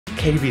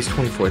Katie B's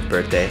 24th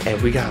birthday,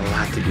 and we got a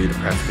lot to do to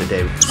prep for the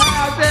day.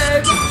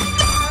 Happy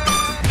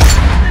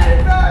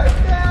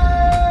birthday!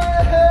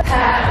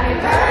 Happy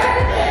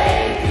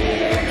birthday,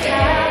 dear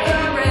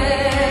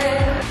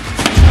Catherine!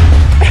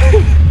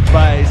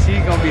 But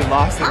she's gonna be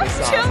lost in the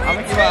sauce. I'm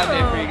gonna keep on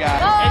there for you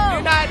guys. Oh. If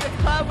you're not at the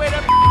club, where the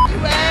f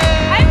you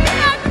at? I'm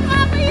not the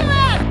club where you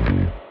at!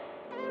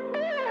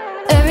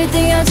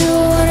 Everything I do,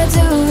 I wanna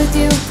do with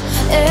you.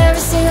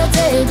 Every single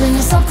day,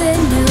 bringing something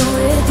new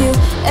with you.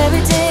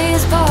 Every day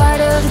is part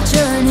of the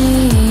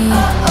journey.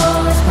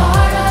 Oh, it's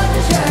part of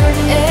the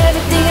journey.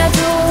 Everything I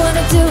do, I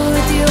wanna do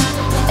with you.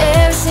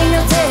 Every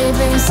single day,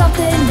 bringing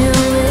something new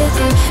with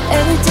you.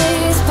 Every day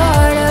is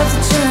part of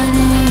the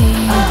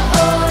journey.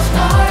 Oh, it's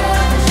part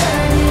of the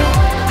journey.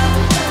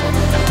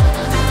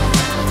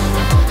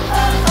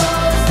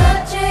 Oh, it's the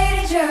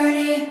Jatie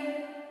journey.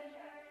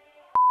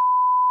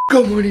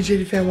 Good morning,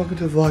 Jatie fam. Welcome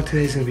to the vlog.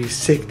 Today's gonna be a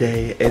sick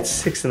day. It's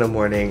 6 in the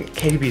morning,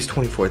 Katie B's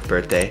 24th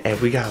birthday, and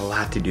we got a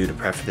lot to do to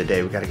prep for the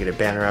day. We gotta get a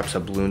banner up,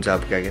 some balloons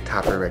up, we gotta get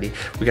topper ready,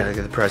 we gotta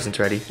get the presents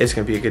ready. It's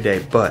gonna be a good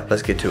day, but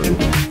let's get to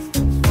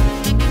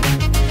it.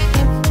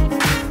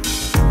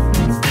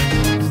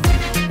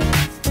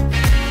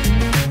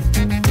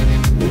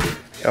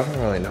 I don't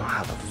really know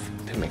how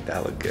to make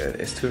that look good.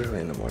 It's too early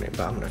in the morning,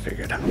 but I'm gonna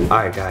figure it out.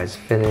 Alright guys,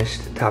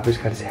 finished. Topper's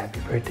got his happy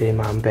birthday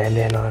mom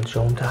bandana on his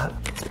dome top.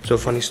 So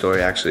funny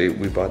story, actually,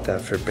 we bought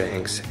that for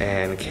Banks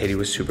and Katie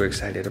was super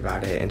excited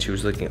about it and she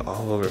was looking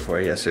all over for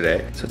it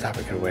yesterday so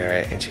Topper could wear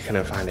it and she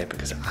couldn't find it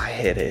because I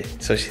hid it.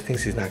 So she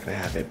thinks he's not gonna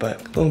have it,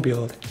 but lo and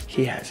behold,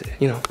 he has it.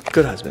 You know,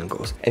 good husband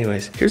goals.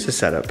 Anyways, here's the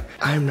setup.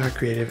 I'm not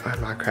creative,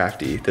 I'm not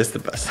crafty. This is the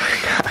best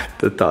I got.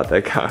 The thought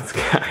that counts,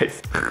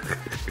 guys.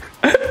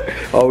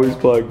 Always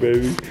plug,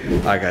 baby.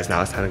 Alright guys,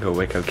 now it's time to go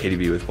wake up Katie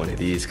B with one of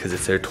these because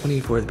it's their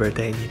 24th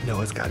birthday and you know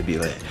it's gotta be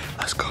lit.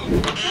 Let's go.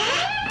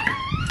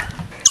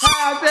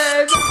 Happy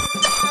birthday!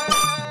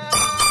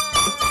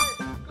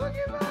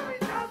 Cookie mommy,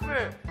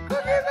 Topper!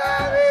 Cookie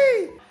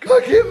mommy!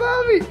 Cookie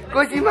mommy!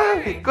 Cookie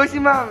mommy! Cookie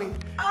mommy!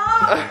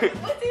 Oh,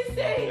 what's he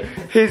saying?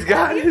 He's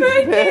got Happy his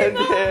birthday,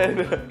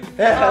 bandana.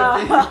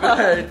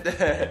 Happy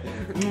birthday.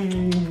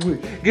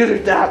 Get her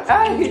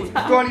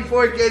top.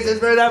 24 kisses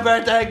for that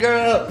birthday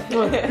girl.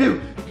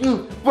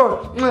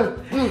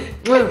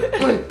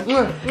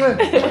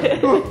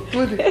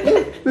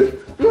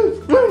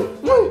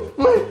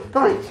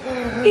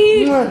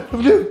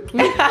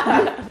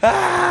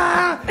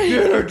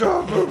 Get her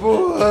Topper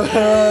boy.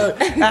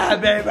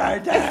 Happy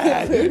birthday.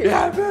 Happy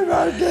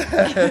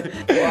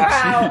birthday.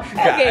 Wow.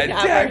 Got Okay,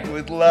 attacked Topper.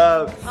 with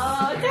love.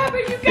 Oh, Topper,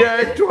 you got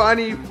You're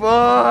 24.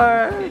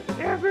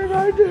 Happy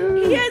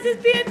birthday. He has his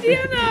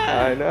bandana.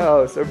 I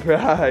know,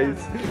 surprise.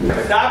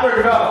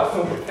 Topper,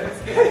 go.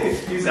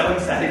 He's so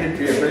excited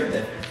for your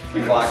birthday.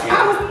 Keep walking.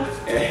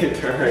 Hey,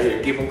 turn right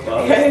here. Keep him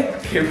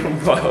close. Keep him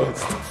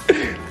close.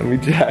 Let me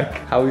check.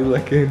 How we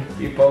looking?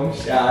 Keep him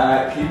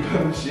shut. Keep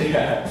him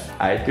shut.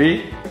 Alright,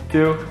 3,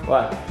 2,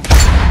 1.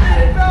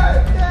 Happy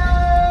birthday!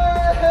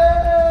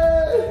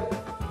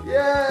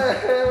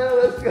 Yeah,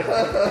 let's go.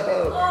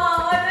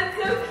 Oh, that's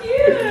so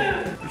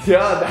cute.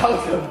 Yeah, that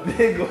was a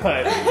big one.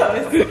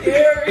 That was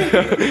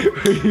scary.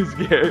 Were you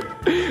scared?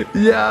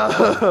 Yeah.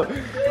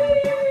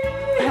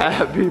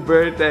 Happy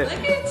birthday. Look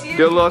at you.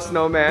 Do a little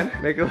snowman.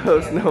 Make a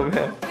little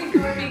snowman.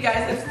 Ignore me,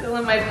 guys. I'm still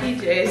in my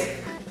PJs.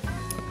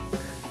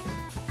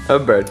 A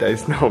birthday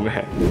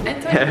snowman.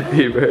 And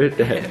Happy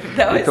birthday.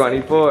 That was- You're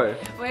 24.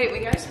 Wait, we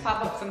guys should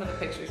pop up some of the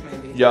pictures,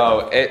 maybe.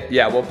 Yo,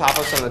 yeah, we'll pop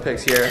up some of the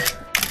pics here.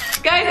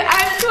 Guys,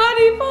 I'm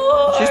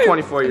 24. She's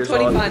 24 years old.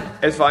 21.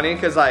 It's funny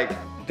because like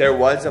there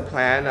was a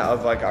plan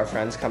of like our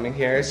friends coming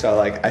here, so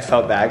like I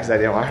felt bad because I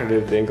didn't want her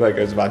to think like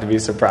it was about to be a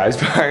surprise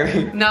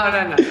party.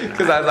 No.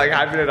 Because I was like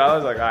hyping it up. I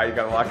was like, alright, you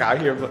gotta walk out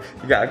here, you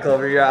gotta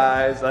cover your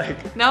eyes,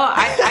 like. No,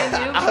 I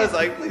knew. I was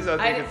like, please don't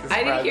think it's a surprise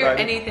I didn't hear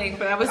party. anything,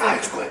 but I was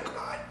like, Quick, come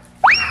on.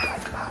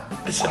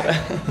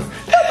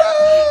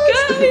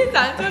 guys,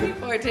 I'm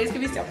 24. Today's gonna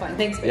be so fun.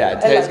 Thanks, baby. Yeah,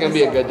 today's gonna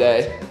be a good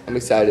day. I'm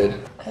excited.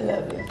 I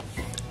love you.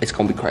 It's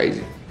gonna be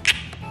crazy.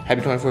 Happy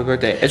 24th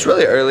birthday. It's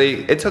really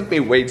early. It took me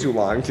way too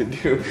long to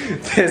do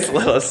this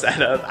little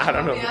setup. I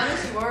don't know. To be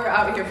honest, we're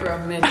out here for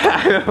a minute.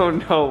 I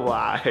don't know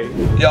why.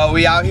 Yo,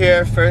 we out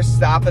here, first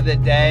stop of the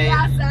day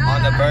on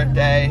the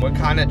birthday. We're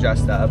kind of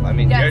dressed up. I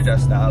mean, Yes. You're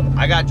dressed up.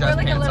 I got dress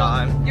We're like pants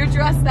on. You're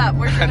dressed up.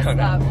 We're I dressed don't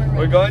know. up.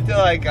 We're going to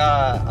like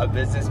a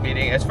business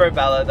meeting. It's for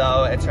Bella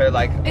though. It's her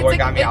like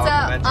origami owl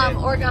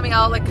convention. origami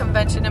owl like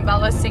convention, and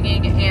Bella's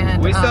singing,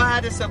 and We still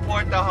had to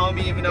support the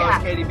homie even though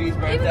it's Katie B's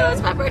birthday. Even though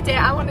it's my birthday,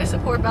 I want to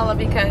support Bella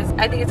because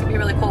I think it's gonna be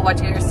really cool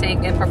watching her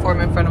sing and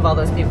perform in front of all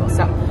those people.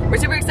 So we're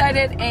super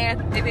excited,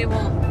 and maybe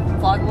we'll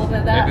vlog a little bit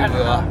of that. Maybe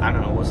we'll, I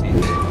don't know, we'll see.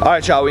 All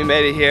right, y'all, we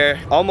made it here.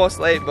 Almost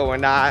late, but we're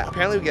not.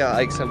 Apparently we got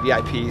like some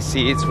VIP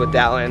seats with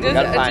that one. We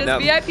gotta find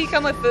them. VIP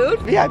come with food?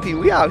 VIP,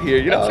 we out here,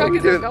 you know, we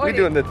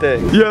doing the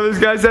thing. Yeah, this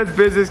guy says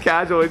business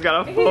casual. He's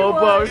got a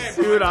full-blown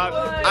suit on.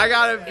 I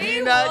got a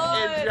V-neck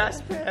and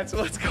dress pants.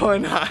 What's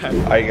going on? All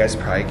right, you guys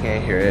probably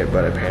can't hear it,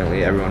 but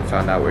apparently everyone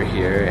found out we're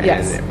here.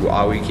 And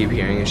all we keep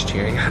hearing is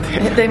cheering out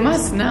there. They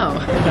must know.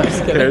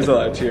 There's a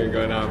lot of cheering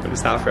going on, but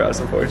it's not for us,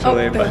 unfortunately.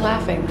 Oh, they're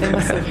laughing. They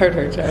must have heard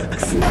her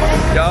jokes. Yo,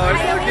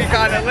 it's looking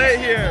kind of lit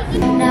here.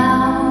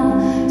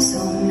 Now,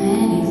 so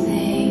many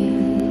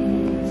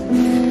things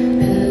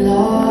been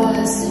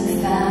lost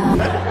and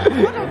found.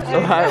 So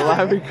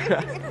why we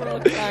crying?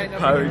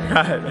 Why we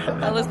crying?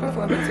 Bella's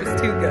performance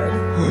was too good.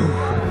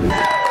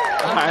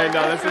 I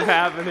know this is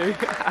happening.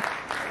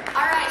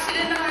 Alright, she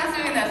didn't know I was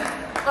doing this,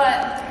 but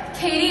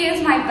Katie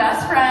is my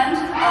best friend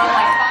of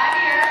like 5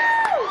 years,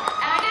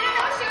 and I didn't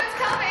know she was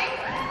coming,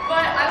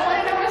 but I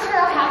wanted to wish her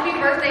a happy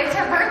birthday. It's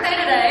her birthday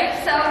today,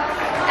 so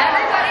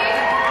everybody,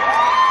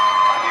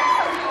 here's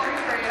some jewelry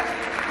for you.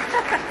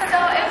 So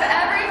if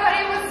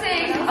everybody would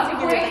sing a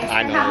quick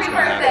happy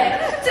birthday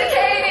to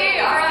Katie.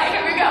 Alright,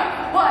 here we go.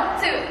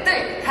 1, 2,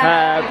 3.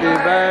 Happy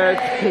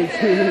birthday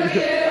to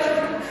you.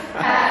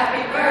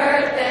 Happy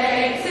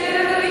birthday to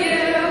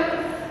you.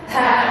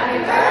 Happy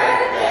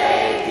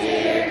birthday,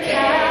 dear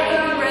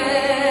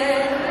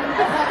Catherine.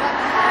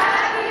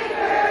 Happy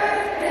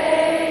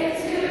birthday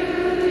to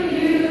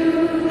you.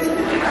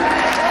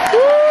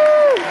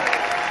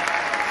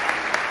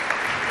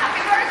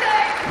 Happy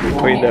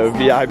birthday. We in the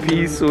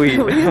VIP suite.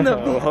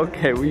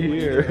 Okay, we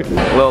here.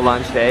 Little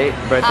lunch date,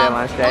 birthday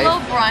lunch A date. little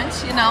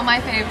brunch, you know, my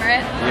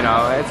favorite. You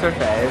know, it's her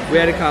fave. We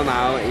had to come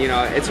out, you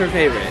know, it's her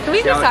favorite. Can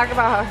we just talk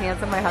about how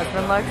handsome my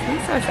husband looks?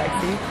 He's so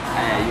sexy.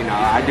 Hey, you know,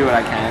 I do what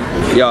I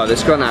can. Yo,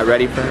 this girl not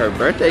ready for her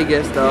birthday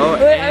gifts though.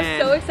 I'm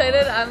so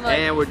excited. I'm like.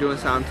 And we're doing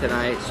something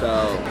tonight,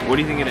 so what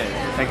do you think it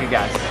is? Take a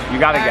guess. You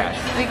got a guess.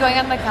 Are we going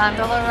on the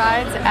gondola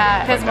rides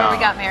at because where we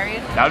got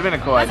married? That would've been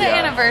a cool That's idea.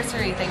 an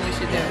anniversary thing we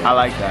should do. I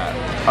like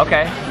that.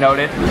 Okay,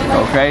 noted.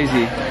 Go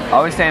crazy.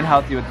 Always staying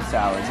healthy with the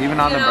salads, even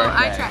on the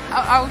birthday. I try.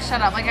 Oh,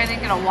 shut up! Like I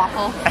didn't get a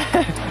waffle.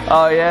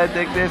 Oh yeah,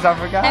 take this. I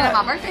forgot. And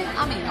on my birthday,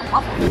 I'm eating a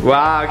waffle.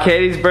 Wow,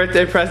 Katie's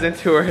birthday present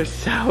to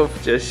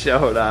herself just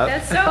showed up.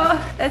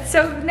 That's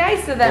so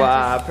nice of them.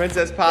 Wow,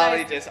 Princess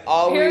Polly just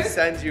always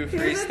sends you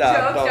free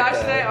stuff. Joke Josh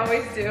and I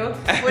always do.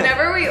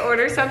 Whenever we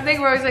order something,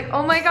 we're always like,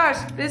 oh my gosh,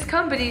 this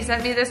company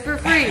sent me this for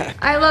free.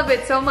 I love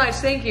it so much.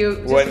 Thank you.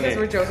 Just because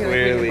we're joking.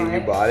 Clearly, you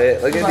bought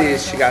it. Look at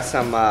these. She got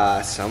some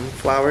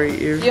sunflower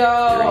earrings. Yo,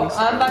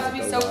 I'm about to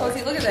be so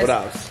cozy. Look at this. What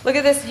else? Look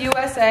at this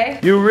USA.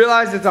 You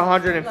realize it's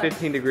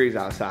 115 degrees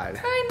outside.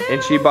 I know.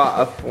 And she bought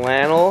a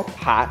flannel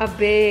hat. A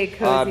big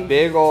cozy. A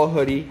big old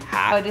hoodie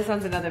hat. Oh, this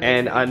one's another big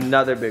and hoodie.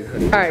 another big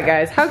hoodie. All right,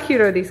 guys, how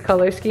cute are these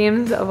color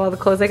schemes of all the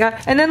clothes I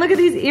got? And then look at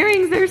these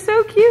earrings. They're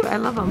so cute. I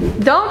love them.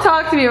 Don't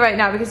talk to me right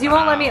now because you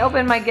won't let me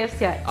open my gifts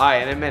yet. All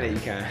right, in a minute you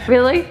can.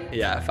 Really?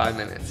 Yeah, 5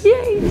 minutes.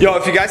 Yay. Yo,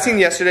 if you guys seen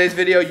yesterday's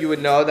video, you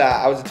would know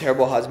that I was a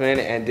terrible husband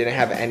and didn't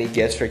have any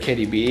gifts for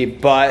Kitty B,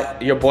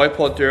 but your boy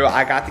pulled through.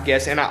 I got the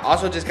gifts, and I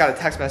also just got a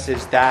text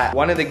message that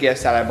one of the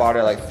gifts that I bought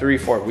her like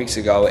 3-4 weeks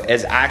ago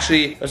is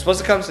actually, it was supposed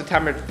to come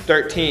September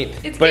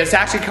 13th, but it's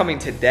actually coming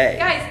today.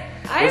 Guys,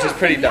 I which have is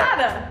pretty a dope.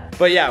 pinata.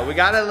 But yeah, we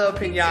got a little I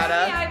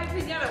pinata. have a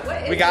pinata.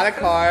 What is We got a this?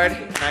 card,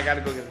 and I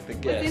gotta go get the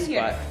gifts. in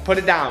here? But put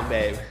it down,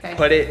 babe. Okay.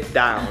 Put it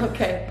down.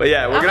 Okay. But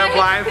yeah, we're I'm gonna gonna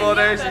blindfold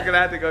her. get the She's pinata. gonna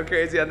have to go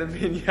crazy on the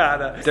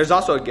pinata. There's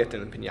also a gift in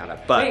the pinata.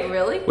 But Wait,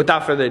 really?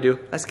 without further ado,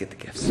 let's get the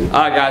gifts. All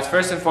right, guys.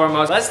 First and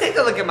foremost, let's take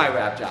a look at my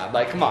rap job.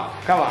 Like, come on,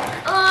 come on.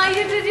 Oh,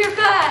 you did your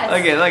best.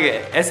 Look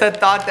it. It's a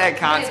thought that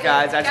counts, Wait,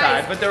 guys. I guys,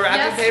 tried. But the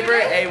wrapping paper,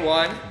 yesterday-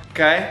 A1.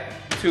 Okay.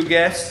 2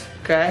 gifts.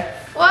 Okay.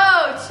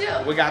 Whoa,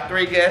 chill. We got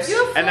 3 gifts,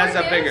 You have and there's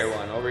 4 a bigger gifts?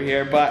 one over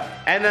here.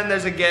 And then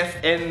there's a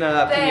gift in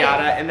the Babe.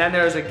 pinata, and then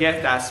there's a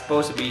gift that's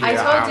supposed to be here. I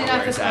told don't you know not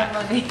where to it's spend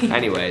at. money.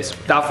 Anyways,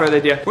 without further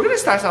ado, we're gonna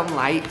start something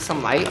light.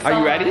 Are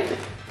you ready?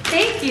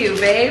 Thank you,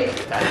 babe.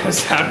 That don't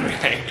sound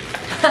right.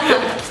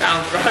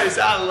 Sounds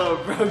a little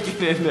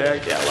broken in there. I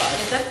can't lie.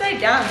 It's upside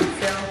down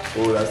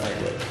still. Ooh, that's not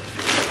good.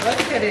 What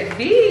could it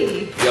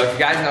be? Yo, if you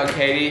guys know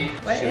Katie,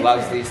 What she is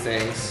loves it? these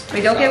things.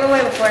 Wait, don't So, give it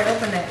away before I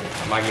open it.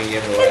 I'm not gonna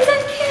give it It's away.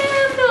 a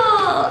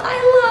candle.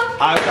 I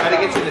love I was trying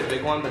to get you the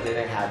big one, but they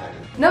didn't have any.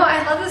 No,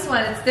 I love this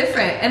one. It's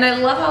different. And I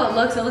love how it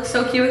looks. It looks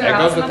so cute with It the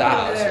house. goes with the I'm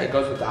gonna put house. it there. It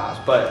goes with the house.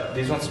 But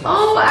these ones smell.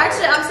 Oh, fire.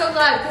 actually, I'm so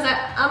glad because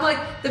I'm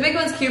like, the big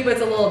one's cute, but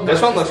it's a little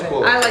This one obnoxious, looks but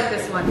cool. I like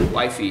this one.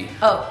 Wifey.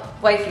 Oh,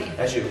 wifey.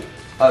 That's you.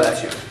 Oh,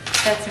 that's you.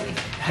 That's me.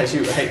 That's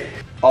you, right?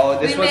 Oh,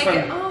 this We one's make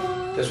from it-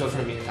 oh. this one's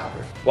from me and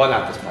Topper. Well,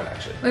 not this part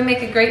actually. We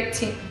make a great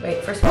team.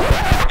 Wait, first of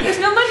all, there's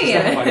no money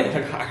in There's no money in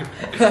it. the card.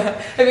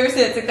 Have you ever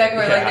seen a TikTok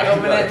where like Yeah, they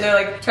open I it and they're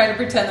like trying to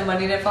pretend the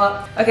money didn't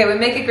fall? Okay, we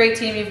make a great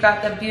team. You've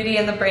got the beauty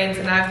and the brains,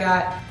 and I've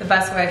got the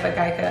best wife a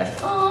guy could ask.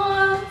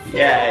 Aww.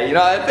 Yeah, you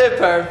know, it fit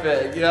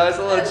perfect. You know, it's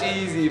a little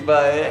cheesy,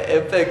 but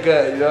it fit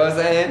good. You know what I'm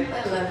saying?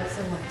 I love it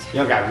so much. You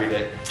don't gotta read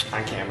it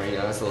on camera. You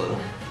know, it's a little.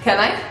 Can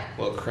I?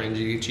 A little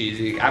cringy,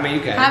 cheesy. I mean,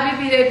 you can.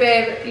 Happy B-Day,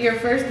 babe. Your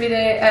first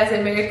B-Day as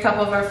a married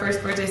couple of our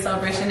first birthday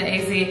celebration at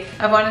AZ.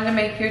 I wanted to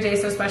make your day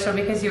so special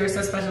because you were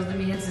so special to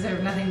me and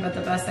deserve nothing but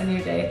the best on your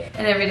day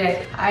and every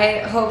day. I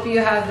hope you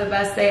have the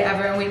best day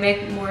ever and we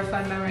make more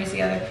fun memories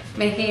together.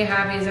 Making you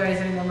happy is always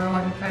our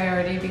 #1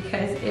 priority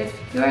because if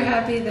you are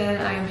happy,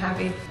 then I am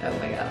happy. Oh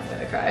my God, I'm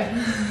gonna cry.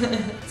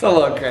 It's a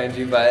little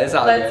cringy, but it's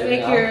all good. Let's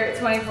make your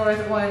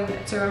 24th one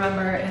to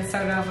remember and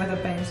start off with a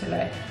bang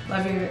today.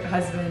 Love your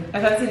husband. I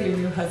thought it said your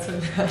new husband.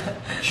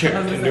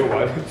 Sure, the new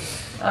one.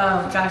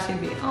 Josh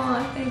would be,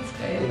 aw, thanks,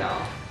 babe. No.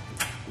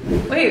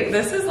 Wait,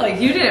 this is like,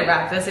 you didn't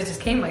wrap this, it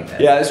just came like this.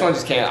 Yeah, this one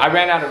just came. I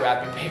ran out of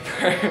wrapping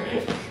paper.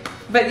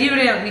 But you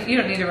don't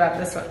need to wrap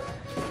this one.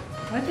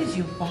 What did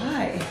you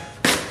buy?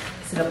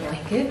 Is it a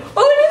blanket?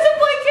 Oh, it is a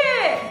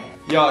blanket!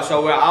 Yo,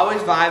 so we're always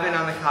vibing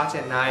on the couch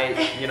at night.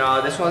 You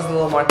know, this one's a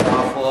little more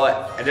thoughtful.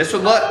 And this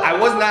one, look, I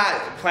was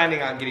not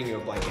planning on getting you a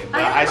blanket,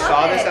 but I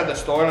saw this at the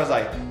store and I was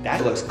like,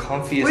 that looks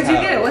comfy as hell.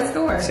 Where'd you get it? What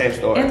store? Same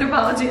store.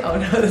 Anthropology? Oh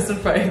no, this is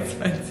probably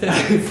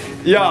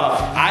expensive. Yo,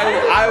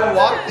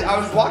 I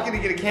was walking to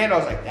get a candle.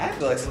 I was like, that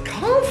looks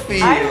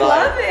comfy. I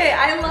love it.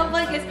 I love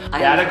blankets. I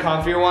had a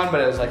comfier one,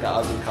 but it was like an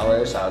ugly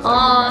color, so I was like,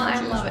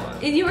 I love it.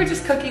 And you were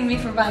just cooking me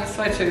for buying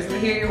sweatshirts, but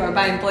here you are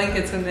buying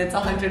blankets when it's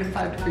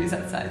 105 degrees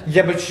outside.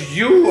 Yeah, but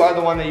you are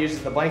the one that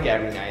uses the blanket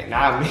every night,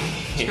 not me.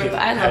 True,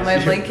 I love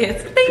my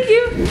blankets. Thank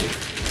you.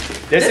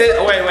 This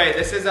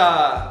is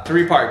a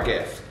 3-part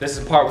gift. This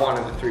is part 1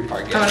 of the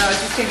 3-part gift. Oh no, I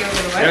was just gonna give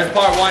it away. There's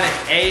part 1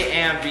 and A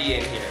and B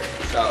in here,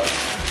 so.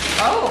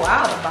 Oh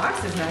wow, the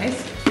box is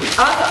nice.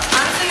 Also,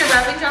 honestly, your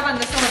wrapping job on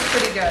this one was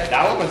pretty good.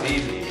 That one was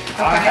easy.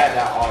 Okay. I had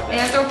that all day.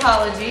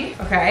 Anthropology.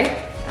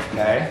 Okay.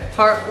 Okay.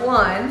 Part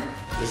 1.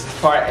 This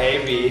is part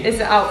A, B. Is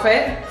the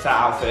outfit. It's an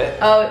outfit.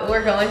 Oh,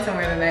 we're going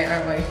somewhere tonight,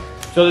 aren't we?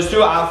 So there's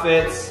 2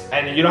 outfits,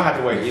 and you don't have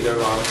to wear either of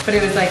them. But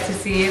it was like to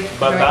see if.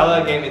 But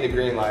Bella gave me the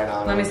green light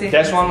on. Let me see.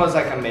 This one was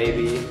like a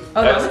maybe.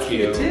 Oh, that was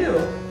cute too.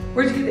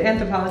 Where'd you get the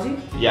Anthropology?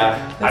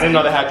 Yeah, I didn't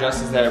know they had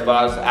dresses there, but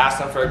I was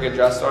asking for a good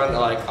dress store, and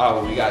they're like,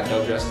 "Oh, we got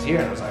dope dresses here."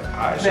 And I was like, "All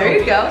right, there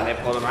you go." And they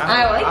pulled them out.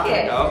 I like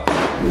it. Go.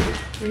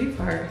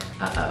 3-part.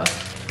 Uh oh.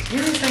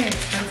 You're saying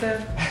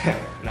expensive?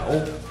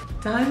 No.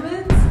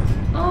 Diamonds?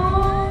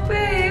 Oh,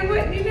 babe,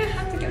 what? You didn't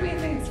have to give me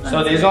anything expensive.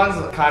 So these ones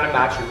kind of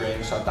match your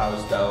ring, so I thought it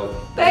was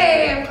dope.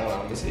 Babe. Hold on,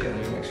 let me see. Let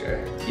me make sure.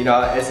 You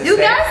know, it's the You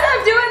same. gotta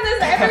stop doing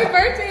this every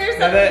birthday or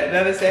something.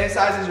 They're the same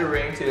size as your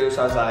ring too,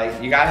 so I was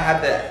like, you gotta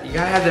have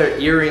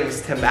the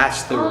earrings to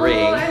match the ring.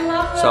 I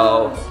love those.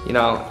 So, you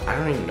know, I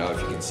don't even know if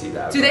you can see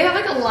that. Do they have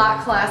like a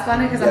lock clasp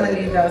on it? Because I'm gonna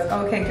need those.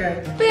 Okay,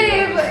 good.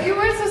 Babe, you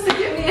weren't supposed to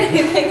give me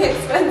anything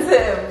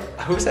expensive.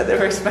 Who said they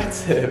were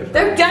expensive?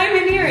 They're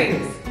diamond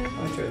earrings.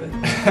 Oh, truly.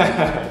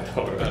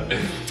 Don't worry about it.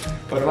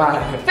 Put them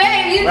on.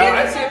 Babe, you Well, did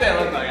let's see what they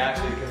look like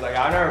actually, because like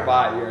I never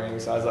bought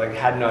earrings, so I was like,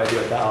 had no idea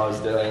what the hell I was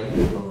doing.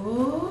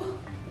 Ooh.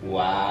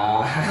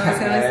 Wow. Let's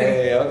see.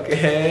 Hey,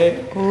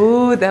 okay.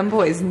 Ooh, them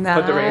boys nice.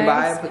 Put the ring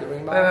by. Put the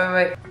ring by.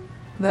 Wait.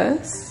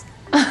 This?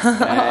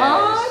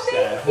 Oh,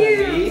 thank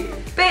you.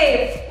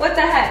 Babe, what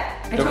the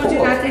heck? I told you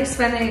not to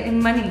spend any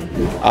money.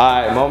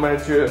 Alright, moment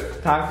of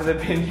truth. Time for the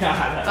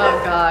pinata.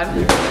 Oh God.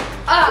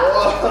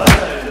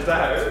 Does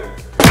that hurt?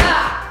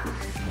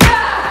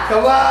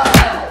 Come on!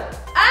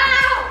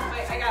 Ow!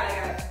 Wait, I got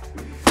it.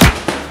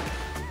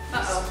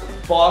 Uh-oh.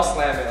 Ball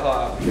slam it, hold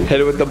on. Hit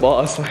it with the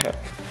ball slam.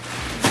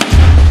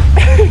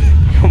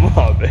 Come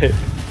on, babe.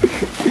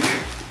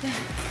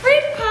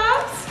 Ring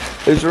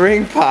pops! There's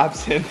ring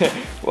pops in there.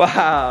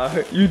 Wow,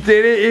 you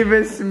didn't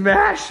even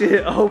smash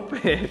it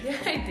open. Yeah,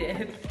 I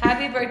did.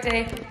 Happy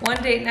birthday.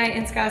 1 date night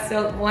in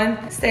Scottsdale,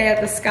 1 stay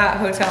at the Scott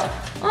Hotel.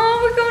 Oh,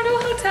 we're going to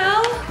a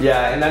hotel?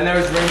 Yeah, and then there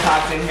was ring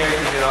pops in here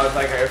because, you know, it's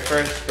like our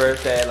first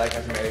birthday, like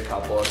as a married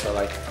couple, so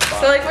like.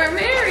 So like we're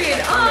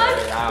married. I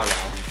don't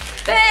know.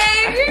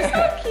 Babe, you're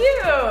so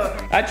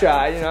cute. I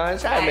try, you know, I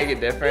try to make it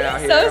different out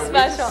here. So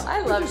special.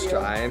 I love just you.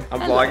 Trying.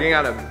 I'm vlogging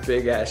on a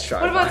big ass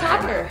tripod. What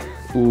about Topper?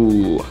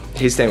 Ooh,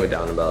 he's staying with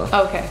Bella.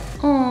 Okay.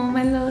 Oh,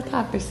 my little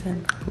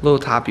Topperson. Little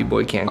toppy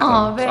boy can't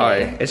come. Oh, babe.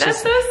 Sorry. It's That's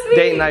just so sweet.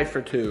 date night for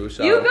 2,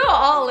 so. You go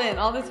all in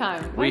all the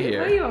time. Why do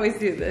you always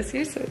do this?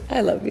 You're so,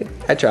 I love you.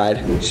 I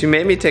tried. She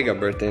made me take a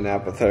birthday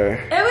nap with her.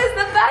 It was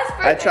the best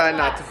birthday. I tried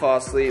not to fall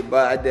asleep,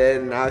 but I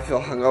did, and now I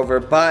feel hungover.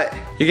 But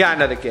you got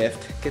another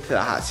gift. Get to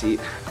the hot seat.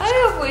 I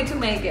have way too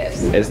many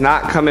gifts. It's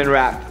not coming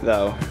wrapped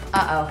though.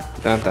 Uh-oh.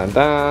 Dun dun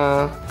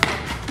dun.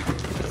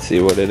 Let's see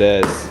what it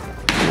is.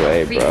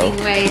 Way, bro.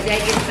 Freaking way. Did I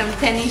get some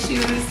tennis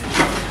shoes?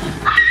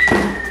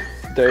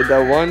 They're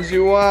the ones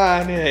you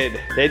wanted.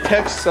 They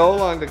took so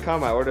long to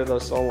come. I ordered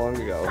those so long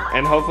ago.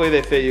 And hopefully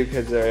they fit you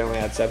because they only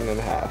had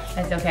 7.5.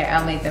 That's okay.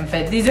 I'll make them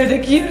fit. These are the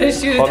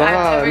cutest shoes Hold on, I've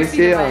let ever me seen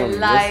see in my them. life.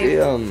 Let's see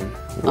them.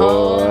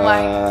 Oh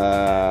my.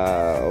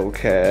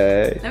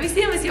 Okay. Let me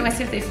see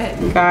if they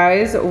fit.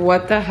 Guys,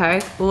 what the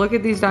heck? Look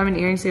at these diamond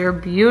earrings. They are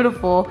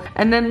beautiful.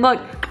 And then look,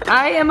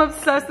 I am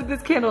obsessed with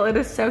this candle. It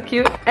is so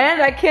cute.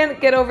 And I can't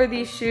get over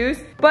these shoes.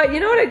 But you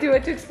know what I do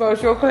it to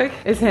expose real quick?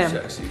 Is him.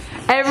 Sexy.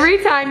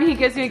 Every time he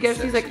gives me a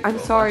gift, he's like, I'm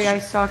sorry, I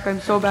suck. I'm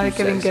so bad at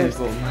giving gifts.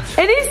 And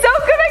he's so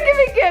good at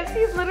giving gifts.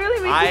 He's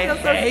literally making me feel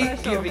so special. I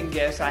hate giving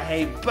gifts. I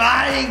hate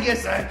buying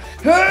gifts. I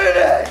hate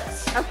it.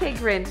 Okay,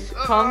 Grinch,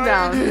 calm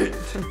down.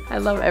 I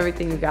love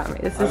everything you got me.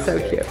 This is so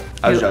cute.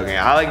 I was joking.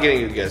 I like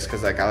getting you gifts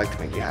because like I like to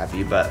make you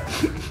happy, but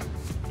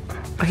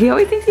he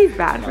always thinks he's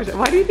bad for.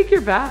 Why do you think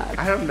you're bad?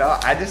 I don't know.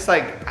 I just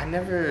like I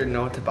never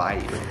know what to buy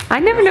you.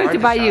 I never know what to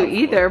buy you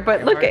either.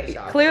 But look,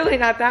 clearly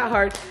not that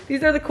hard.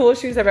 These are the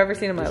coolest shoes I've ever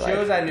seen in my life.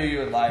 Shoes I knew you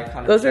would like.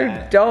 100%. Those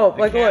are dope.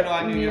 The like look,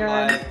 I knew you'd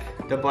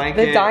like. The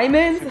blanket. The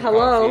diamonds.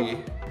 Hello.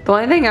 Coffee. The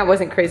only thing I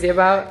wasn't crazy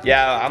about.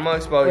 Yeah, I'm gonna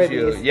expose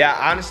you. These. Yeah,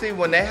 honestly,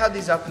 when they had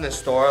these up in the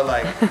store,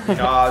 like, you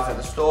know, I was at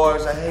the store, I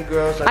was like, hey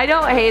girls. Like, I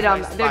don't hate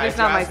them. They're just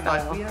not my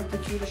style. Like, we have the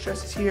cutest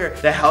dresses here.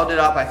 They held it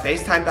up. I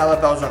FaceTimed Bella.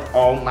 Bella was like,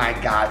 oh my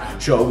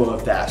God, she'll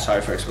love that.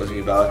 Sorry for exposing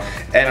you, Bella.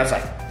 And I was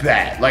like,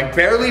 bet. Like,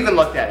 barely even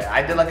looked at it.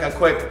 I did like a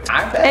quick,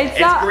 I bet. It's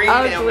not green,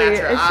 ugly. it'll match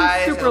her It's just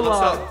eyes. super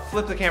long. So,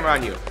 flip the camera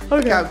on you.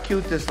 Look how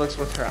cute this looks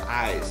with her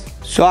eyes.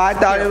 So I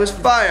thought it was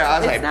fire. I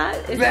was like,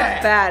 it's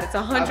not bad. It's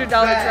a $100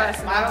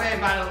 dress. My babe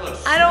might look.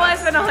 I don't want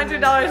to spend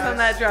 $100 on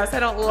that dress. I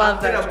don't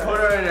love that dress. I'm gonna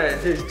put her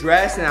in this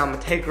dress and I'm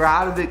gonna take her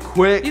out of it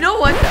quick. You know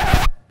what?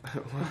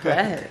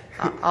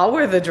 I'll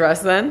wear the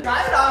dress then.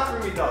 Try it on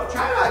for me though.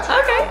 Try it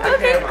on.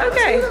 Okay. Let's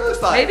see what it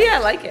looks like. Maybe I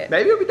like it.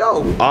 Maybe it'll be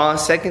dope. On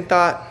second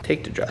thought,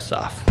 take the dress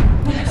off.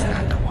 That's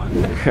not the one.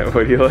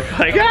 What do you look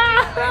like?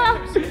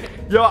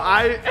 Yo,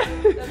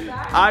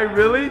 I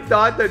really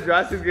thought the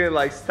dress was gonna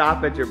like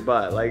stop at your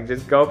butt, like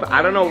just go.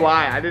 I don't know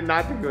why. I did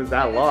not think it was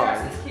that long. If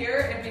the dress is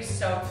here, it'd be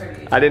so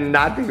pretty. I did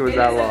not think it was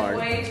that long.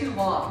 Way too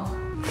long.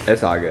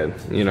 It's all good,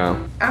 you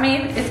know. I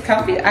mean, it's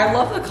comfy. I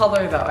love the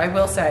color though, I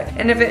will say.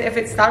 And if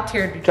it stopped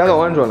here, it'd be try the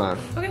orange one on.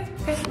 Okay.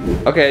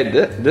 Okay,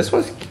 this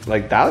one's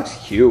like, that looks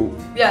cute.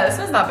 Yeah, this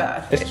one's not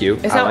bad. It's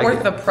cute. It's not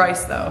worth the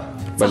price though.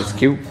 But it's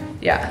cute.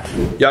 Yeah.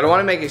 Yo, I don't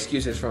want to make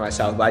excuses for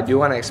myself, but I do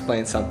want to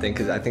explain something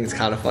because I think it's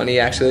kind of funny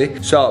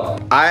actually. So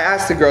I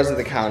asked the girls at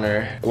the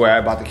counter where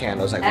I bought the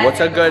candles, like what's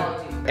a good,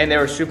 and they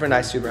were super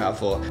nice, super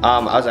helpful.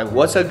 I was like,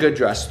 what's a good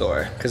dress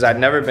store? Because I'd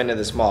never been to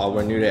this mall.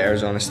 We're new to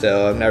Arizona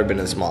still. I've never been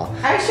to this mall.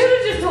 I should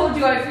have just told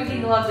you I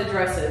freaking love the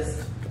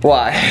dresses.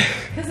 Why?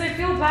 Because I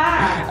feel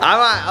bad. I'm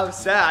not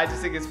upset, I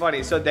just think it's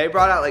funny. So they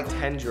brought out like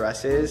 10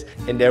 dresses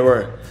and they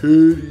were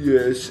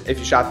hideous. If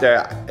you shop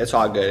there, it's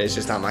all good. It's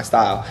just not my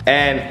style.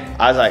 And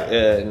I was like,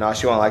 no,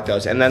 she won't like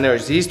those. And then there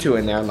was these two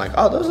in there. I'm like,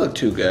 oh, those look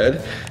too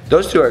good.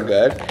 Those two are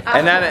good.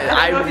 And then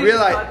I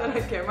realized,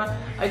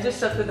 I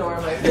just shut the door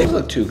on my face. those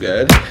look too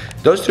good.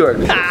 Those two are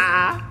good.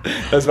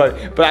 That's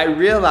funny. But I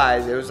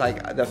realized it was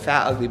like the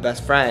fat, ugly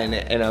best friend.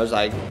 And I was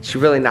like, she's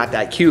really not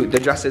that cute. The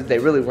dresses, they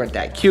really weren't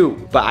that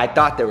cute. But I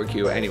thought they were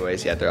cute.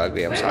 Anyways, yeah, they're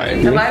ugly. I'm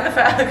sorry. Am I the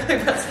fat, ugly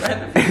best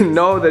friend?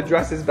 No, the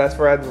dresses' best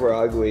friends were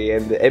ugly.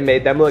 And it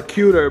made them look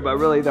cuter, but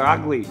really they're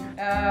ugly.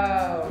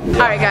 Oh.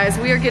 Alright guys,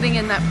 we are getting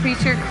in that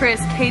Preacher Chris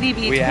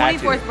KDB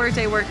 24th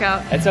birthday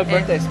workout. It's a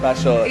birthday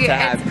special to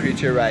have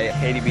Preacher right,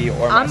 KDB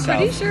or myself. I'm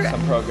pretty sure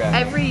some program.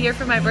 Every year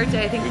for my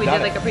birthday, I think we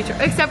did like a Preacher.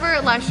 Except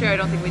for last year, I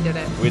don't think we did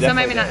it. So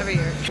maybe not every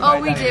year. Oh,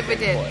 we did.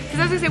 Because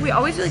as I said, we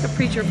always do like a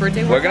Preacher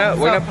birthday workout.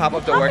 We're gonna pop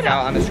up the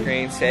workout on the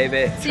screen, save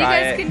it, so try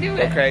it, can do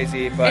go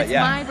crazy. But it's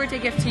my birthday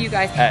gift to you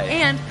guys.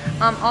 Hey. And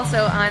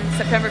also on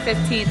September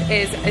 15th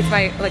it's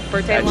my like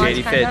birthday launch.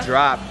 Jatie Fit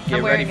drop.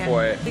 Get ready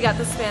for it. We got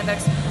the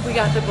spandex. We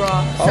got the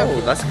bra.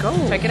 Oh, let's go.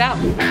 Check it out.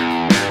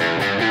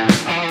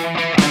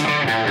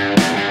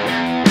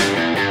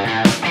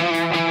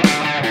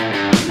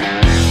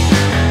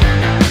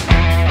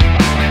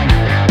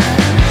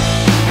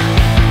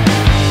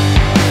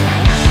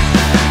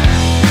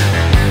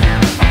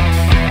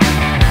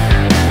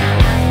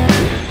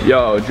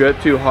 Yo, drip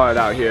too hard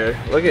out here.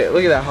 Look at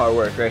that hard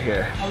work right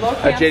here.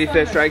 A Jatie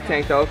Fit strike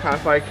tank though, kind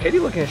of like Katie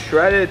looking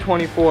shredded at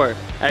 24.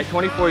 At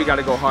 24, you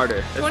gotta go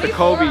harder. It's the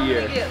Kobe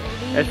year.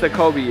 It's the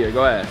Kobe year.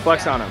 Go ahead,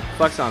 flex on him.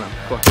 Flex on him.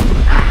 Go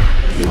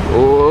ahead.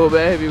 Oh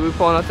baby, we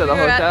pulling up to the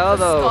hotel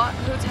though.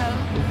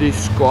 Hotel. The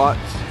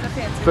squats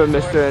for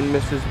Mr. and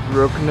Mrs.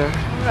 Bruckner.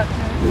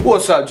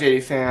 What's up,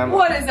 Jatie fam?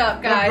 What is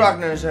up, guys? The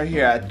Bruckners are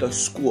here at the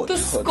Squat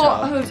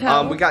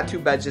Hotel. We got 2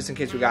 beds just in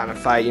case we got in a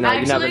fight. You know,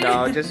 you never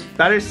know. Just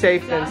better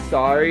safe than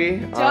sorry.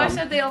 Josh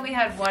said they only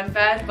had 1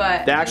 bed,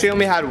 but they actually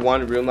only had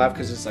 1 room left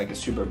because it's like a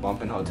super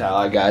bumping hotel,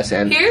 I guess.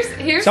 And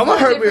here's someone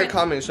heard we were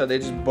coming, so they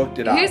just booked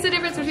it out. Here's the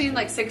difference between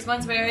like 6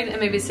 months married and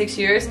maybe 6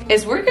 years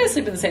is we're gonna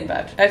sleep in the same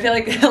bed. I feel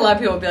like a lot of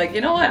people would be like,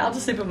 you know what? I'll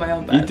just sleep in my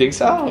own bed. You think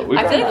so?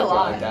 I feel like a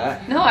lot. Like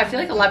that. No, I feel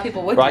like a lot of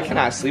people would. Bro, I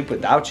cannot sleep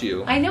without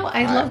you. I know.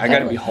 I love. I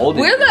gotta be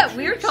holding. We're you. that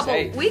weird couple.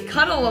 Safe. We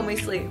cuddle when we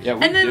sleep. Yeah,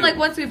 we and then do. like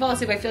once we fall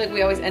asleep, I feel like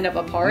we always end up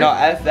apart. No,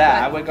 F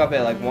that. I wake up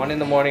at like 1 in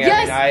the morning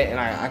every night, and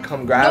I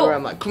come grab her.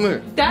 I'm like, come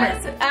here.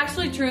 That's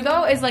actually true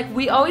though. Is like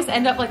we always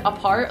end up like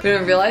apart. You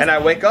don't realize. And I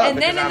wake up. And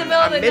then in the middle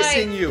of the night, I'm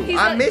missing you. he's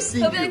I'm like,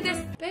 missing he'll you. be like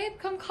this, babe,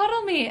 come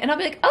cuddle me, and I'll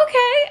be like,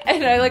 okay.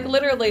 And I like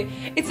literally,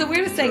 it's the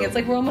weirdest thing. It's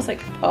like we're almost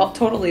like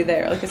totally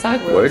there. Like it's not.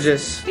 We're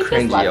just we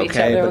cringy, love each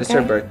okay? other, But it's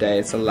her birthday.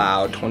 It's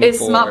allowed. 24.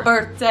 It's my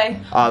birthday.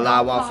 All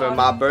I want for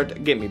my birthday.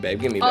 Give me, babe.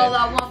 Give me, babe. All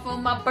I want for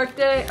my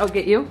birthday. Oh,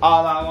 get you.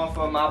 All I want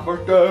for my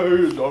birthday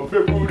is a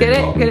pit bull. Get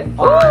it? Get it?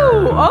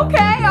 Ooh,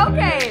 okay,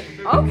 okay.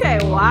 Okay,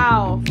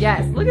 wow.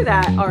 Yes, look at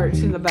that arch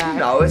in the back.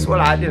 No, it's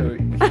what I do.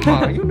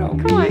 Come on, you know.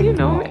 Come on, you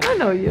know me. I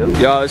know you.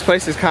 Yo, this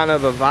place is kind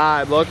of a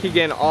vibe. Low-key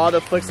getting all the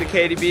flicks of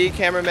KDB.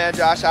 Cameraman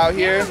Josh out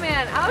here.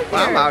 Cameraman out here.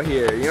 Well, I'm out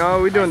here. You know,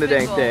 we're doing the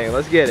dang cool. thing.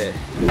 Let's get it.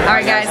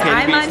 Alright guys,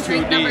 I'm on KDB's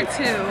drink 2D. number 2.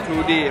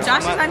 2D.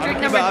 Josh is on drink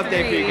number 3.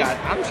 update for you guys.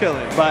 I'm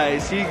chilling, but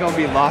she's gonna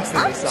be lost in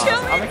I'm the sauce.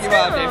 chilling I'm gonna give too.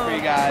 an update for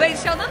you guys. Wait,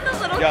 show them the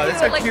little Yo, this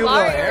is a like, cute little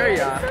bar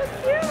area.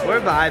 It's so cute. We're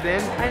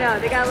vibing. I know,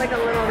 they got like a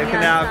little The neon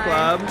Canal sign.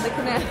 Club. The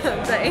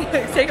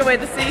canal, take away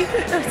the sea.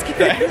 That's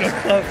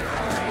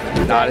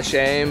cute. Not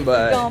ashamed,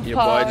 but Don't your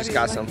boy just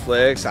got party. some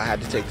flicks. I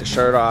had to take the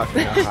shirt off.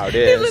 You know how it He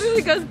is.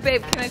 literally goes,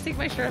 babe, can I take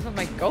my shirt off? I'm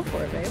like, go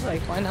for it, babe.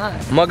 Like, why not?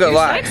 I'm not gonna You're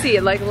lie. sexy.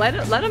 Like, let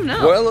him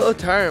know. We're a little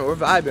turn. We're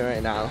vibing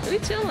right now. We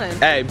chilling.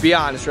 Hey, be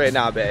honest right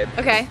now, babe.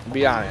 Okay.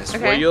 Be honest.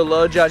 Okay. Were you a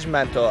little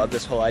judgmental of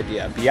this whole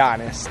idea? Be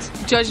honest.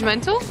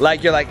 Judgmental?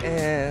 Like you're like,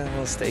 a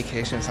little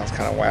staycation sounds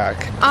kind of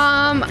whack.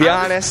 I Be was-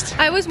 honest.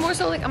 I was more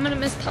so like, I'm gonna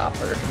miss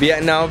Topper. Be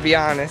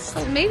honest.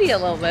 Oh, maybe a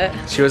little bit.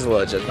 She was a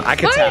little judgmental. I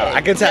could What? tell.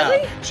 I could tell.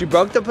 Really? She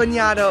broke the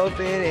piñata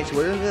open and she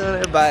wasn't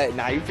feeling it, but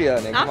now you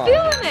feeling it. Come I'm on.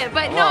 feeling it,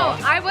 but Come no,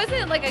 on. I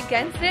wasn't like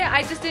against it.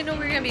 I just didn't know we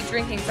were gonna be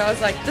drinking, so I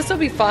was like, this will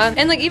be fun.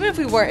 And like, even if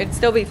we weren't, it'd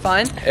still be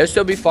fun. It'll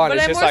still be fun. But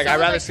It's I'm just more like so I'd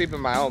rather like- sleep in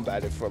my own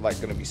bed if we're like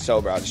gonna be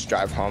sober. I'll just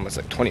drive home. It's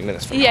like 20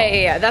 minutes from Yeah, home. yeah,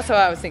 yeah. That's what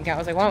I was thinking. I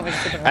was like, why don't we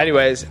just sit there?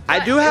 Anyways, I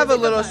But do have a it's a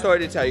good little vibe. story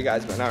to tell you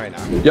guys, but not right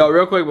now. Yo,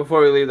 real quick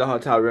before we leave the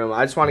hotel room,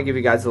 I just want to give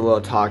you guys a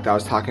little talk that I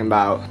was talking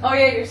about. Oh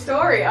yeah, your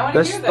story. I want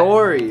The to hear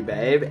story,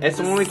 babe. It's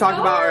when we talked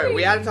about story.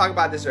 we had to talk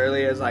about this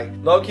earlier. It's like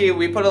low-key,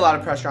 we put a lot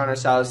of pressure on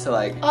ourselves to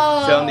like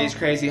film these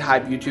crazy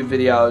hype YouTube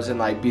videos and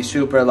like be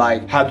super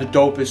like have the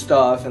dopest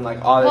stuff and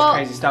like all this Well,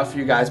 crazy stuff for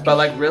you guys. But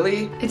like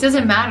really, this. It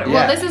doesn't matter. yeah,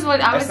 Well, this is what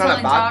I was it's not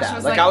telling about Josh. that.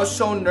 Was Like I was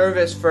so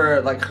nervous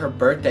for like her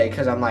birthday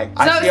because I'm like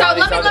I see all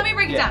these let other- me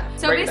break it yeah, down.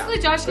 So break it basically,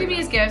 down. Josh gave me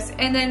his gifts,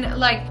 and then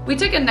like we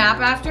took a nap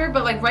after,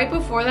 but like right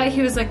before that,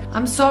 he was like,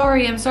 "I'm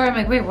sorry, I'm sorry." I'm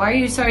like, "Wait, why are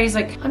you sorry?" He's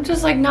like, "I'm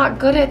just like not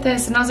good at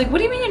this," and I was like, "What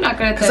do you mean you're not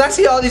good at this?" Cause I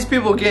see all these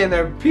people getting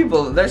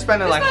they're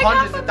spending like like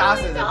hundreds of $500,000.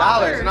 thousands of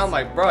dollars, and I'm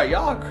like, bro,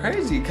 y'all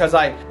crazy. Cause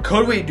like,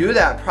 could we do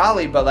that?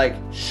 Probably, but like,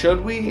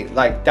 should we?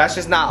 Like, that's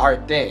just not our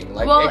thing.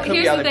 Like, Well, it could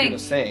here's be other the thing.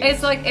 people's things.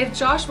 It's like if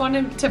Josh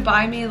wanted to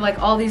buy me like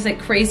all these like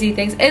crazy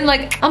things, and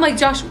like I'm like,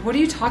 Josh, what are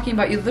you talking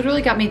about? You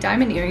literally got me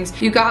diamond earrings.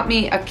 You got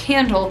me a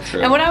candle.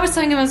 True. And what I was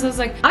telling him was, I was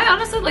like, I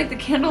honestly like the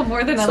candle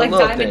more than It's I the like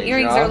little diamond things,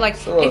 earrings. you know? Or like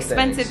It's the little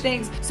expensive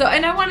things. So,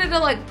 and I wanted to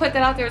like put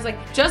that out there. It's like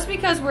just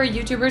because we're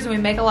YouTubers and we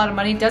make a lot of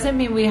money doesn't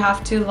mean we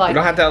have to like. you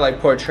don't have to like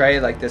portray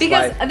like this.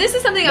 Because life. this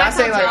is something I Not told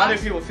saying like Josh. other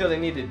people feel they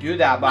need to do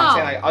that, but No. I'm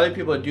saying like other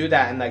people do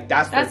that and like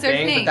that's their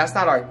thing, but that's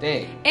not our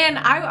thing. And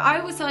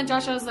I was telling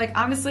Josh, I was like,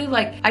 honestly,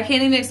 like, I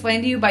can't even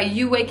explain to you by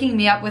you waking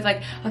me up with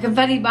like a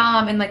confetti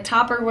bomb and like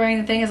Topper wearing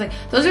the thing. Is like,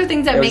 those are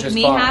things that It was make just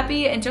me fun.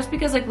 happy. And just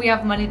because like we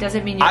have money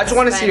doesn't mean you I have just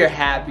want to see spend. her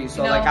happy.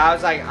 So You know? like I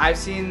was like I've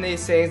seen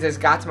these things. It's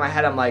got to my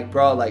head. I'm like,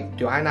 bro, like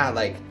do I not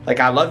like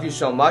I love you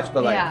so much,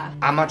 but like Yeah.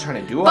 I'm not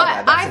trying to do all But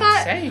that.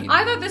 That's insane.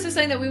 I thought this is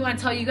something that we want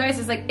to tell you guys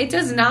is like, it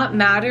does not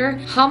matter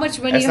how much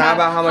money It's you not have,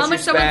 about how much you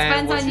someone spend,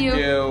 spends what on you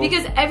you. do.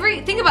 Because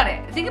think about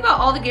it. Think about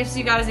all the gifts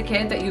you got as a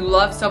kid that you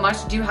love so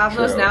much. Do you have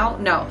those True. now?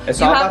 No. It's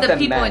you all have about the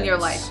people in your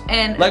memories. life.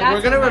 And like that's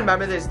we're gonna what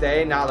remember this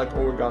day, not like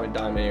oh we're going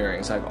diamond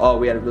earrings. Like oh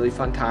we had a really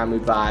fun time, we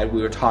vibed,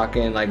 we were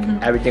talking, like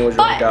everything was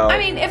really But dope. I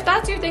mean, if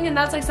that's your thing and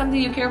that's like something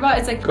you care about,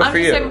 it's like Good I'm for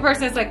the you. type of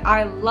person that's like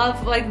I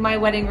love like my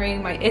wedding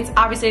ring. It's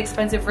obviously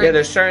expensive ring. Yeah,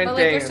 there's certain but,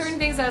 like, things. There's certain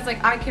things that's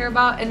like I care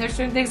about, and there's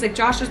certain things like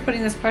Josh was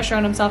putting this pressure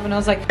on himself, and I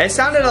was like, It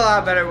sounded a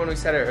lot better when we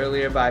said it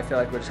earlier, but I feel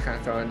like we're just kind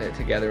of throwing it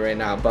together right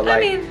now. But like, I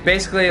mean,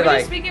 basically, we're like,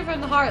 just speaking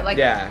from the heart. Like,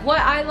 Yeah. what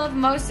I love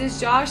most is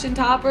Josh and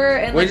Topper,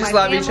 and we like, just my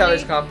love each family,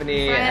 other's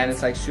company, and friends.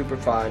 it's like super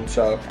fun.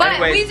 So, But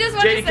anyways, we just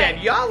wanna JD say- fam,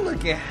 y'all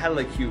looking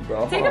hella cute,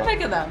 bro. Take Hold a on.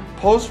 pic of them.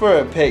 Post for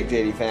a pic,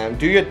 JD fam.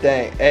 Do your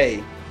thing.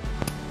 Hey.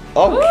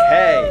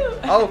 Okay.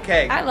 Woo!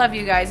 Okay. I love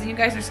you guys, and you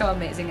guys are so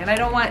amazing, and I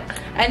don't want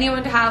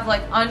anyone to have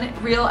like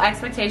unreal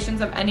expectations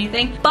of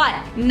anything, but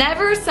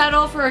never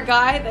settle for a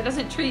guy that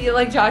doesn't treat you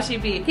like Joshy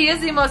B. He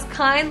is the most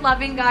kind,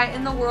 loving guy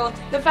in the world.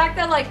 The fact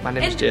that like, My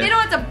name is and Jeff. they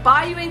don't have to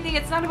buy you anything.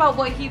 It's not about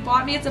what he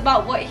bought me. It's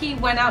about what he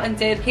went out and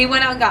did. He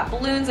went out and got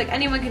balloons. Like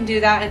anyone can do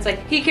that. It's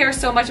like he cares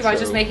so much about True.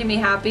 just making me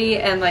happy,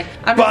 and like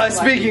I'm But just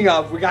lucky. speaking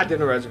of, we got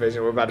dinner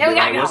reservation. We're about to Yeah, be we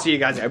gotta like, we'll go. see you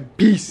guys at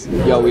peace.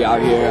 Yo, we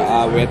out here.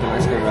 We're at the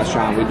Mexican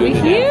restaurant. We're doing the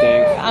damn Here.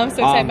 thing. I'm so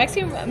excited. Mexican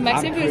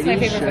Mexican food is my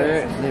favorite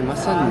food. They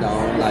must have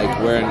known like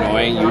we're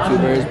annoying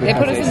YouTubers because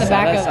put us in the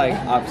back us of- like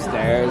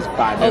upstairs,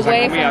 but there's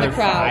away like from the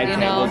crowd, 5 you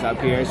know? tables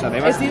up here, so they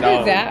must It's know.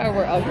 either that or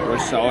we're ugly. We're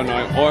so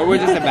annoying, or we're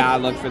just a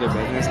bad look for their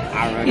business.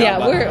 I don't know. Yeah,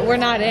 but we're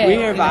not it. we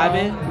here you know?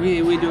 vibing.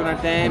 We doing our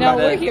thing. No,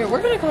 but we're here.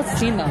 We're gonna cause a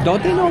scene though.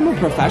 Don't they know I'm a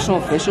professional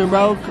fisher,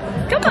 bro?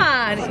 Come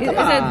on. It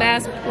says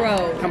Bass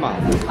Pro. Come on.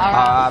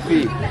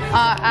 R.I.P.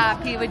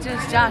 R.I.P. with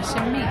just Josh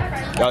and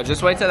me. Yo,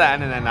 just wait till the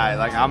end of the night.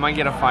 Like, I'm gonna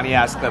get a funny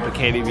ass clip of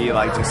Katie B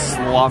like just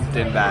slumped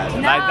in bed. No.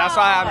 Like, that's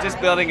why I'm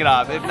just building it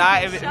up. If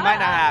not, it might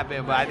not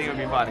happen, but I think it'll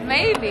be funny.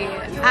 Maybe.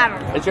 I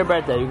don't know. It's your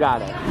birthday, you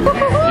got it.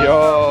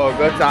 Yo,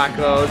 good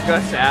tacos,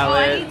 good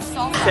salad.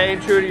 Staying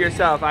true to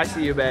yourself. I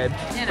see you, babe.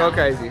 You know. Go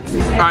crazy.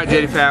 All right,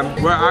 Jatie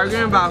fam. We're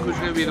arguing about who's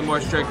gonna be the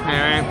more strict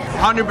parent.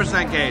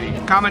 100%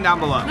 Katie. Comment down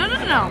below.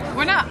 No.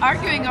 We're not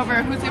arguing over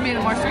who's gonna be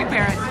the more strict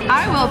parent.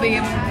 I will be,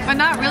 but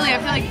not really. I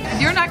feel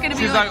like you're not gonna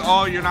be She's like,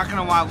 oh, you're not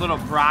gonna want little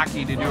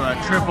Brocky to do a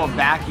triple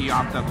backy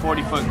off the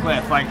 40-foot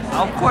cliff. Like,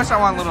 of course I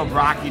want little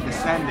Brocky to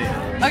send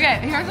it. Okay,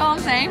 here's all I'm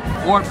saying.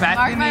 Or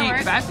Mark my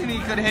words. Bethany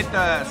could hit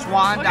the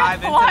swan Look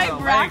dive at into why the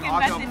Brock lake and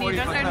off the Bethany, 40-foot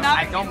those are cliff. not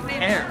I don't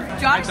care.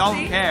 Josh I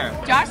don't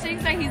care. Josh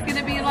thinks that he's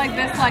gonna be like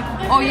this, like,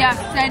 oh yeah,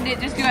 send it,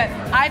 just do it.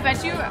 I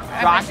bet you.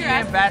 Rocky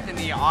and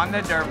Bethany on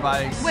the dirt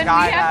bikes. When we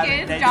have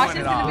kids, Josh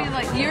is gonna be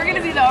like, you're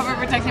gonna be the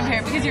overprotecting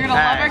parent because you're gonna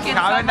love our kids so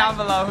comment much down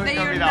below who's that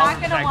gonna you're be the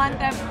not gonna overprotector. want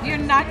them. You're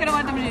not gonna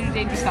want them to do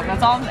dangerous stuff.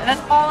 That's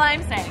all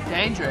I'm saying.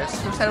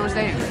 Dangerous? Who said it was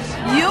dangerous?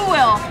 You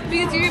will,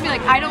 because you're gonna be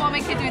like, I don't want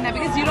my kid doing that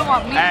because you don't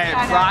want me. Hey, to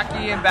kind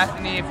Rocky and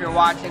Bethany, if you're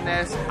watching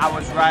this, I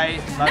was right.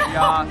 Love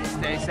y'all.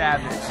 Stay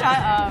savage. Shut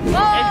up. If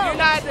you're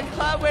not at the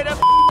club, where the f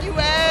you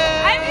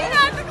at? I mean,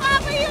 not the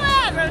club where you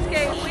at,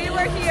 Rosuke. We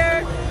were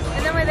here,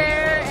 and then we're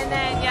there, and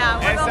then yeah,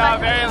 we're It's going back.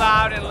 very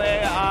loud and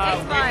lit. It's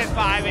We've been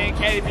vibing.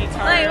 Katie B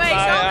turned. Wait, but,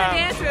 show them the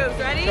dance moves.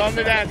 Ready? Show them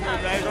the dance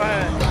moves. Hey, go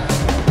ahead.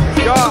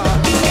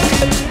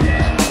 Yo.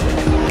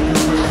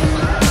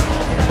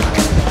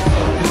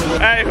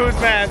 Hey, who's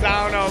mad?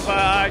 I don't know,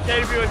 but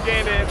Katie B was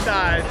getting it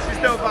inside. She's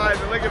still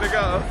vibing. Look at her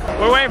go.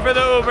 We're waiting for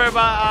the Uber,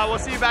 but we'll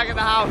see you back at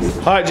the house.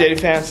 All right, Jatie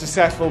fam,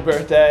 successful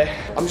birthday.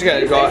 I'm just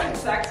gonna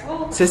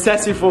go.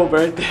 Successful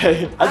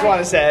birthday. I just want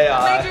to say.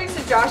 How many drinks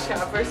did Josh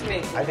have versus me?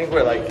 I think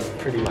we're like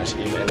pretty much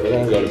even. We're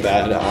gonna go to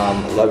bed.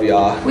 Love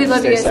y'all. We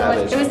love Stay you guys so much.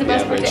 savage. It was the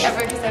best Be average. birthday ever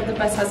because I have the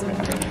best husband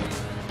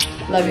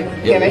ever. Love you.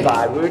 Yeah, we right?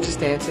 vibe. We were just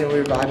dancing, we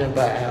were vibing,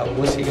 but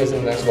we'll see you guys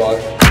in the next vlog.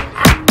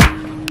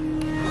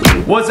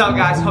 What's up,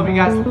 guys? Hope you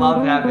guys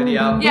loved that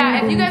video.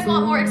 Yeah, if you guys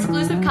want more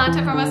exclusive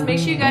content from us, make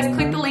sure you guys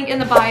click the link in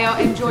the bio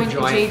and join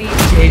Jatie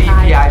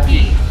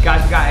VIP.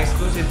 Guys, we got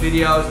exclusive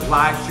videos,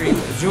 live streams,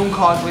 Zoom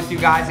calls with you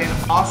guys, and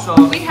also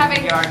we have a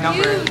get our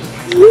number.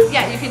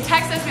 yeah, you can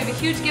text us. We have a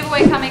huge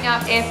giveaway coming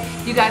up if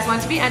you guys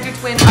want to be entered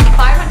to win a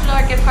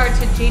 $500 gift card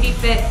to JD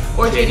Fit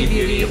or JD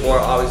Beauty. or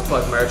Always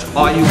Plug merch.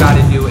 All you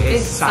gotta do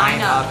is sign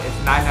sign up. up. It's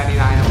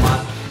 $9.99 a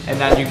month, and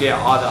then you get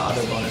all the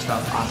other bonus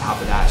stuff on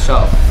top of that.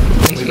 So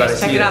we gotta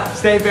Check see it it. out.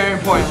 Stay very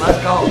important.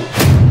 Let's go.